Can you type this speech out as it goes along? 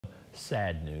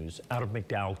Sad news out of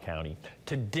McDowell County.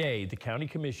 Today, the county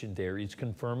commission there is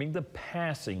confirming the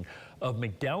passing of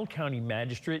McDowell County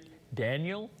Magistrate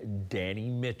Danny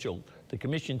Mitchell. The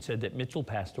commission said that Mitchell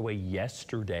passed away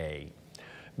yesterday.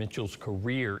 Mitchell's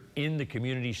career in the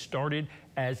community started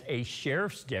as a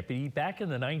sheriff's deputy back in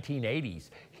the 1980s.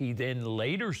 He then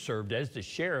later served as the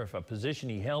sheriff, a position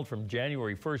he held from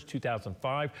January 1st,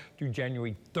 2005 through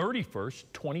January 31st,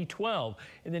 2012.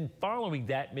 And then following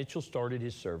that, Mitchell started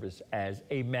his service as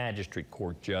a magistrate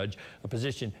court judge, a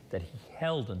position that he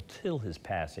held until his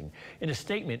passing. In a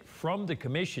statement from the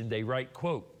commission, they write,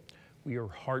 quote, "We are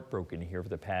heartbroken to hear of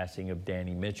the passing of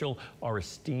Danny Mitchell, our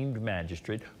esteemed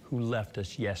magistrate who left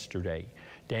us yesterday.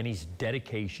 Danny's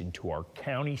dedication to our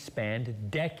county spanned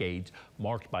decades,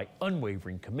 marked by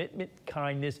unwavering commitment,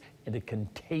 kindness, and a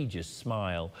contagious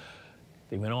smile."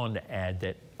 They went on to add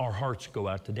that our hearts go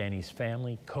out to Danny's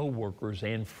family, co-workers,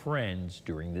 and friends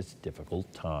during this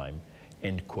difficult time,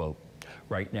 end quote.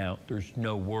 Right now, there's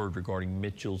no word regarding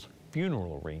Mitchell's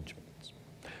funeral arrangements.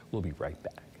 We'll be right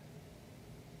back.